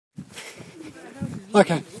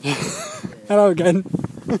Okay. Hello again.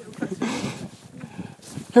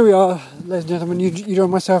 Here we are, ladies and gentlemen. You join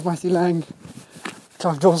myself, Matthew Lang,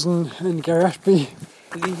 Clive Dawson, and Gary Ashby.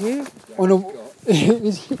 Is he here?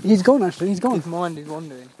 He's gone, actually. He's gone. His mind is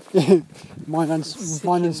wandering. Mind and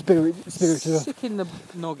spirit. Sick in the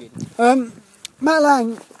noggin. Matt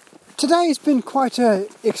Lang, today has been quite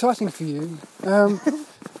exciting for you.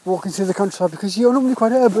 Walking through the countryside, because you're normally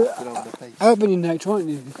quite urban in nature, aren't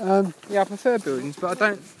you? Yeah, I prefer buildings, but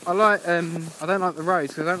I don't like the roads,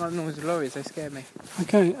 because I don't like the noise of lorries. They scare me.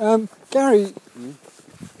 Okay, Gary.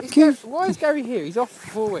 Why is Gary here? He's off for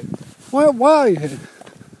 4 weeks. Why are you here?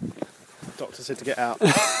 Doctor said to get out.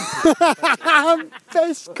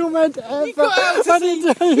 Best comment ever. He got out to see.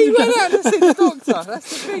 He went out to see the doctor. That's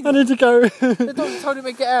the thing. I need to go. The doctor told him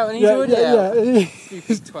to get out, and he's already out. Yeah.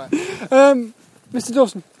 Stupid twat. Mr.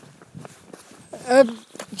 Dawson,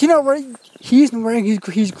 you know what? He isn't wearing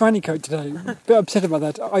his granny coat today. A bit upset about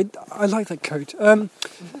that. I like that coat. Mr.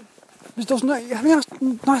 Dawson, having a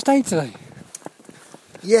nice day today.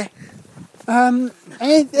 Yeah.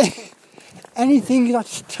 Anything you'd like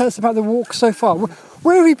to tell us about the walk so far?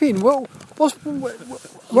 Where have you been? Where are we?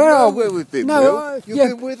 Where we've been, No, Will. You've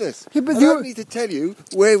been with us. Yeah, but I don't need to tell you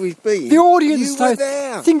where we've been. The audience, you were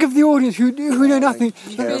there. Think of the audience who know nothing.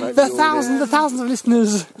 The thousands of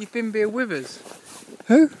listeners. You've been beer with us.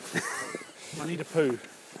 Who? I need a poo.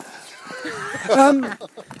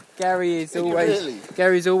 Gary's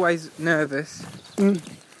always nervous,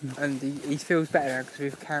 and he feels better now because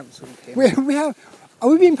we've cancelled him. We have. Are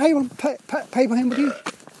we being paid by him? With you?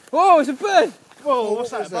 Whoa! It's a bird. Whoa! What's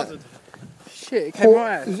that? Buzzard. Shit! It came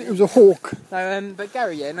right out. It was a hawk. No, but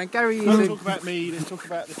Gary, Gary is. Let's talk about me. Let's talk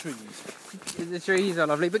about the trees. The trees are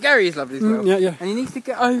lovely, but Gary is lovely as well. Yeah. And he needs to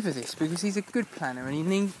get over this because he's a good planner,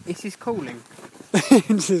 and it's his calling.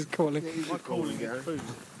 It's his calling. Yeah, my calling, Gary.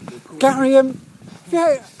 Gary,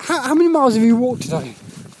 how many miles have you walked today?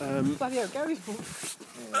 Bloody hell, Gary's.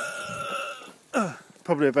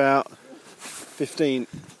 Probably about 15.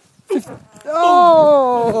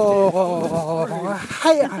 Oh,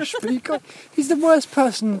 hey Ashby, God, he's the worst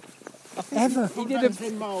person ever. He did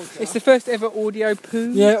it's the first ever audio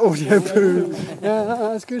poo. Yeah, audio poo. Yeah,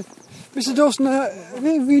 that's good. Mr. Dawson, have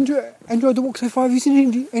you enjoyed the walk so far? Have you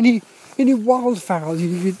seen any wildfowl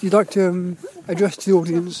you'd like to address to the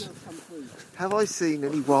audience? Have I seen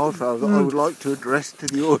any wildfowl that I would like to address to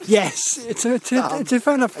the audience? Yes, it's a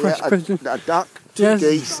fair enough question. A duck, two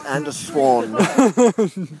geese, and a swan.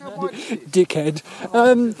 Dickhead.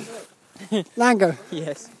 Lango.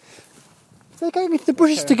 Yes. They're going into the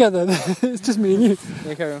bushes together. It's just me and you.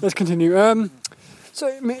 Yeah, carry on. Let's continue.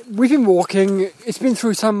 So we've been walking. It's been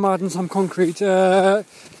through some mud and some concrete. The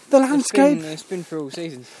landscape. It's been through all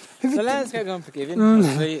seasons. The landscape's unforgiving.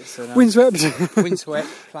 It's windswept. Windswept.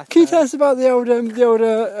 Can you tell us about the old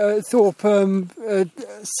Thorpe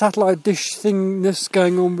satellite dish thingness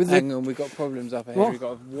going on with Hang on, we've got problems up ahead. What? We've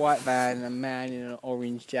got a white van and a man in an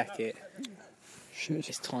orange jacket. Shit.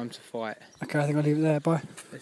 It's time to fight. Okay, I think I'll leave it there. Bye.